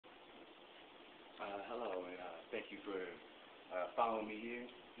Hello, and thank you for following me here.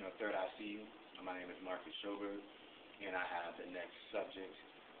 Third I see you. My name is Rj Shoberg, and I have the next subject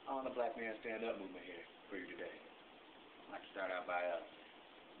on the Black Man Stand Up movement here for you today. I'd like to start out by,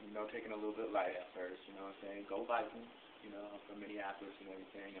 taking a little bit light at first. You know what I'm saying? Go Vikings. I'm from Minneapolis and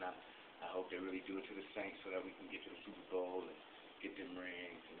everything, and I hope they really do it to the Saints so that we can get to the Super Bowl and get them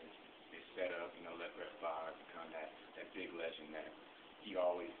rings and they set up. Let Brett Favre become that big legend that he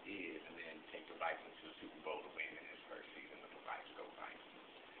always is, and then take the Vikings to the Super Bowl to win in his first season with the Vikings. Go Vikings.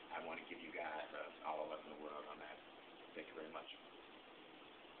 I want to give you guys all of us in the world on that. Thank you very much.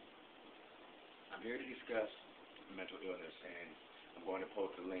 I'm here to discuss mental illness, and I'm going to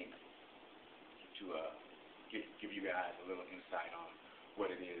post a link to give you guys a little insight on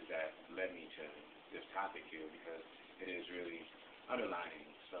what it is that led me to this topic here, because it is really underlining.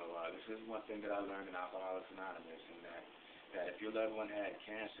 So this is one thing that I learned in Alcoholics Anonymous, and that if your loved one had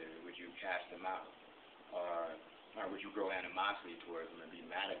cancer, would you cast them out, or would you grow animosity towards them and be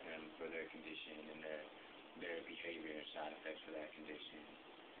mad at them for their condition and their behavior and side effects for that condition?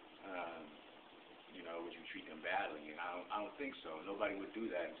 Would you treat them badly? And I don't think so. Nobody would do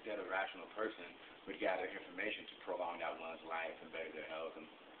that. Instead, a rational person would gather information to prolong that one's life and better their health and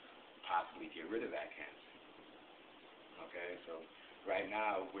possibly get rid of that cancer. Okay, so right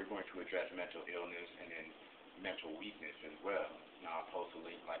now we're going to address mental illness and then mental weakness as well. Now I'll post a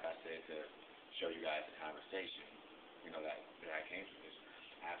link, like I said, to show you guys the conversation, that I came to this.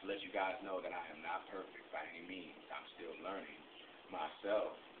 I have to let you guys know that I am not perfect by any means. I'm still learning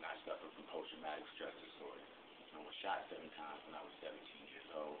myself, and I suffer from post-traumatic stress disorder. I was shot 7 times when I was 17 years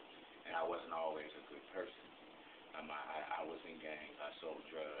old, and I wasn't always a good person. I was in gangs, I sold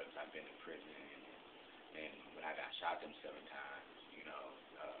drugs, I've been to prison, and when I got shot them 7 times,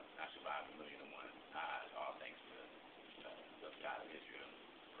 I survived 1,000,001 odds, all thanks to the God of Israel.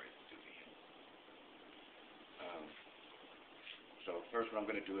 Praise to him. So first what I'm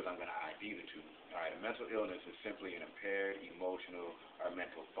going to do is I'm going to ID the two. All right, a mental illness is simply an impaired emotional or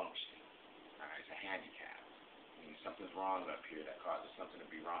mental function. All right, it's a handicap. Something's wrong up here that causes something to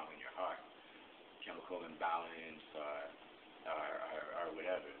be wrong in your heart. Chemical imbalance or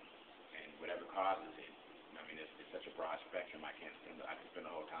whatever. And whatever causes it. It's such a broad spectrum. I can spend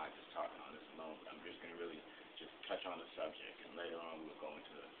the whole time just talking on this alone, but I'm just going to really just touch on the subject, and later on we'll go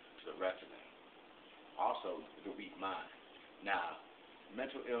into the rest of them. Also, the weak mind. Now,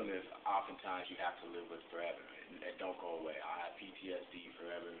 mental illness, oftentimes you have to live with forever. It don't go away. I have PTSD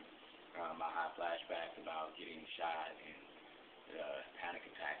forever. I have flashbacks about getting shot and panic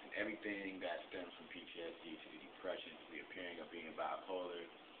attacks and everything that stems from PTSD, to the depression, to the appearing of being bipolar,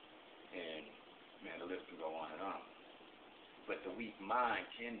 and man, the list can go on and on. But the weak mind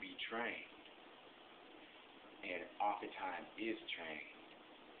can be trained, and oftentimes is trained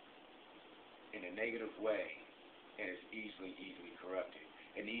in a negative way, and is easily corrupted.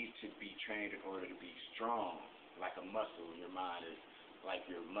 It needs to be trained in order to be strong, like a muscle. Your mind is like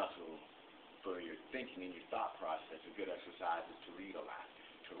your muscle for your thinking and your thought process. A good exercise is to read a lot,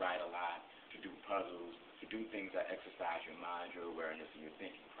 to write a lot, to do puzzles, to do things that exercise your mind, your awareness, and your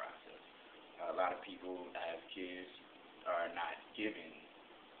thinking process. A lot of people as kids are not given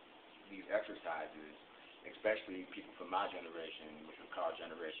these exercises, especially people from my generation, which we call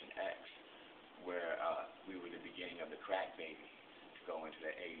Generation X, where we were the beginning of the crack babies, to go into the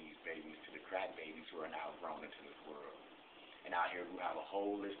 80s babies, to the crack babies who are now grown into this world. And out here who have a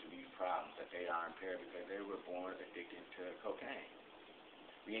whole list of these problems that they are impaired because they were born addicted to cocaine.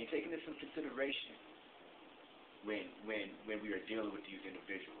 We ain't taking this into consideration when we are dealing with these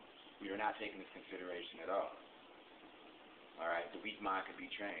individuals. We are not taking this consideration at all. All right, the weak mind can be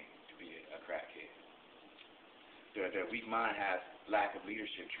trained to be a crackhead. The weak mind has lack of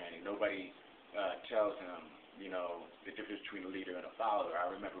leadership training. Nobody tells him, the difference between a leader and a follower. I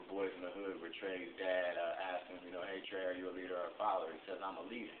remember Boys in the Hood where Trey's dad asked him, hey Trey, are you a leader or a follower? He says, I'm a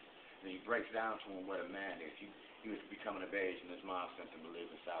leader. And he breaks down to him what a man is. He was becoming of age, and his mom sent him to live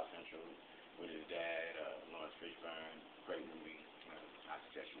in South Central with his dad, Lawrence Fishburne. Great movie. I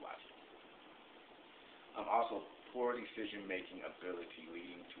suggest you watch it. Also, poor decision-making ability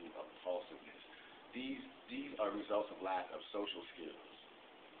leading to impulsiveness. These are results of lack of social skills.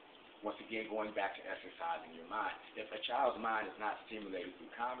 Once again, going back to exercising your mind. If a child's mind is not stimulated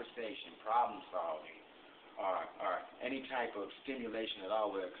through conversation, problem solving, or any type of stimulation at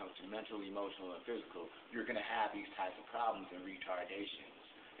all, whether it comes to mental, emotional, and physical, you're going to have these types of problems and retardations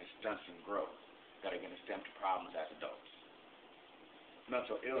and stunts in growth that are going to stem to problems as adults.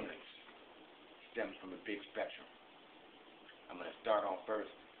 Mental illness stems from a big spectrum. I'm going to start on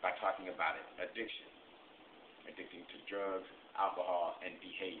first by talking about it, addiction. Addicting to drugs, alcohol, and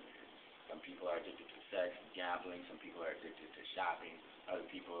behaviors. Some people are addicted gambling. Some people are addicted to shopping. Other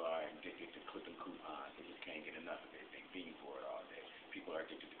people are addicted to clipping coupons. They just can't get enough of it. They fiend for it all day. People are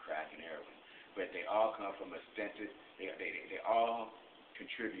addicted to crack and heroin. But they all come from a stunted, they all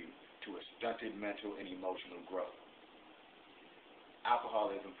contribute to a stunted mental and emotional growth.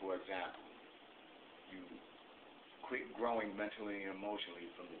 Alcoholism, for example, you quit growing mentally and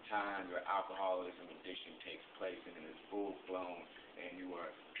emotionally from the time your alcoholism addiction takes place and it is full-blown and you are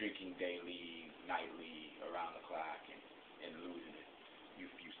drinking daily, nightly, around the clock and losing it.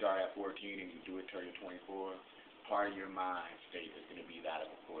 You start at 14 and you do it till you're 24, part of your mind state is going to be that of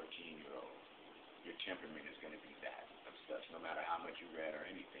a 14-year-old. Your temperament is going to be that of such, no matter how much you read or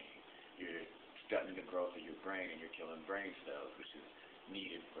anything. You're stunting the growth of your brain and you're killing brain cells, which is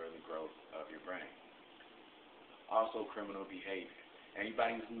needed for the growth of your brain. Also, criminal behavior.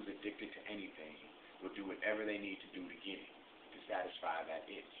 Anybody who's addicted to anything will do whatever they need to do to get it, to satisfy that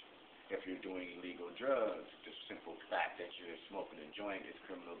itch. If you're doing illegal drugs, the simple fact that you're smoking a joint is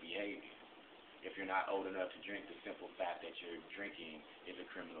criminal behavior. If you're not old enough to drink, the simple fact that you're drinking is a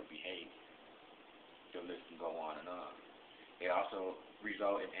criminal behavior. The list can go on and on. They also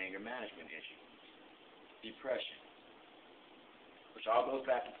result in anger management issues, depression, which all goes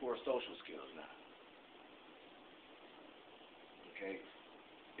back to poor social skills now. Okay?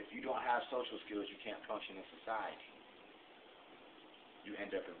 If you don't have social skills, you can't function in society. You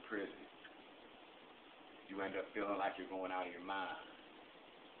end up in prison. You end up feeling like you're going out of your mind.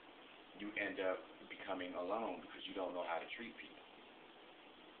 You end up becoming alone because you don't know how to treat people.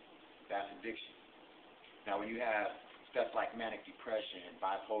 That's addiction. Now, when you have stuff like manic depression,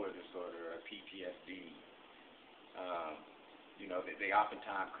 bipolar disorder, or PTSD, they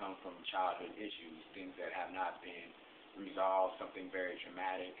oftentimes come from childhood issues, things that have not been resolved, something very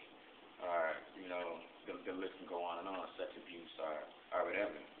traumatic, or, the list can go on and on, sex abuse, or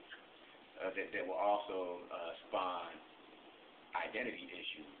whatever. That will also spawn identity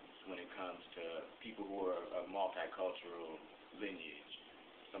issues when it comes to people who are of multicultural lineage.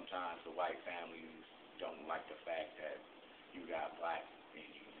 Sometimes the white families don't like the fact that you got black in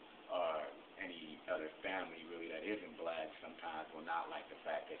you, or any other family really that isn't black sometimes will not like the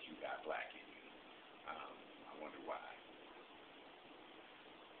fact that you got black in you. I wonder why.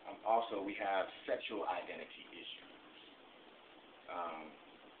 Also, we have sexual identity issues,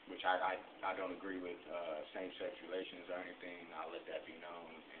 which I don't agree with same-sex relations or anything. I'll let that be known,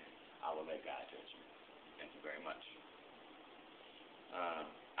 and I will let God judge you. Thank you very much.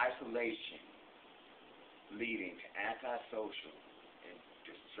 Isolation, leading to antisocial and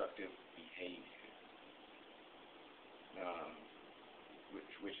destructive behavior,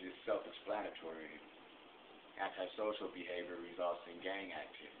 which is self-explanatory. Antisocial behavior results in gang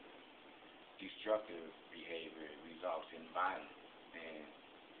activity. Destructive behavior results in violence and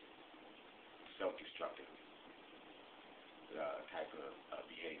self-destructive type of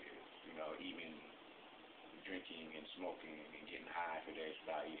behavior. Even drinking and smoking and getting high for days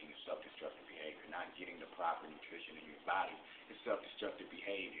without eating is self-destructive behavior. Not getting the proper nutrition in your body is self-destructive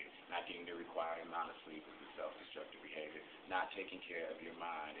behavior. Not getting the required amount of sleep is self-destructive behavior. Not taking care of your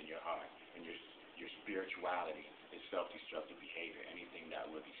mind and your heart and your spirituality is self-destructive behavior. Anything that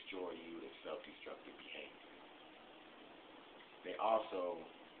will destroy you is self-destructive behavior. They also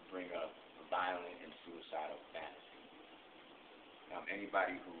bring up violent and suicidal fantasies.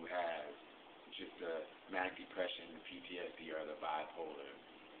 Anybody who has just the manic depression, the PTSD, or the bipolar,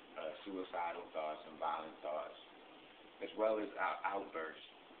 suicidal thoughts and violent thoughts, as well as outbursts,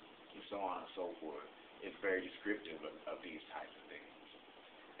 and so on and so forth, is very descriptive of these types of things.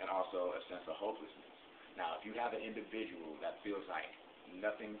 And also a sense of hopelessness. Now, if you have an individual that feels like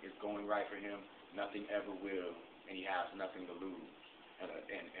nothing is going right for him, nothing ever will, and he has nothing to lose, and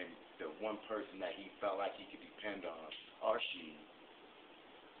the one person that he felt like he could depend on, or she,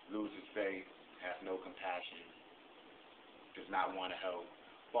 loses faith, has no compassion, does not want to help,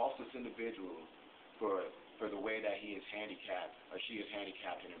 faults this individual for the way that he is handicapped or she is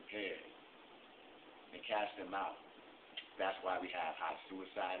handicapped and impaired, and cast them out. That's why we have high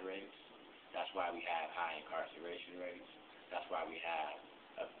suicide rates. That's why we have high incarceration rates. That's why we have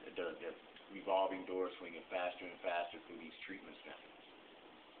the revolving door swinging faster and faster through these treatment centers.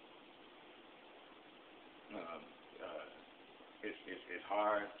 It's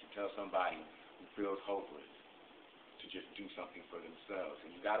hard to tell somebody who feels hopeless to just do something for themselves.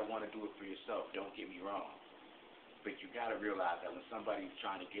 And you got to want to do it for yourself. Don't get me wrong. But you got to realize that when somebody's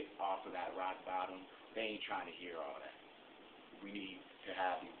trying to get off of that rock bottom, they ain't trying to hear all that. We need to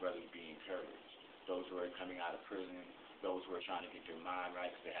have these brothers be encouraged. Those who are coming out of prison, those who are trying to get their mind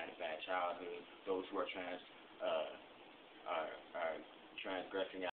right because they had a bad childhood, those who are transgressing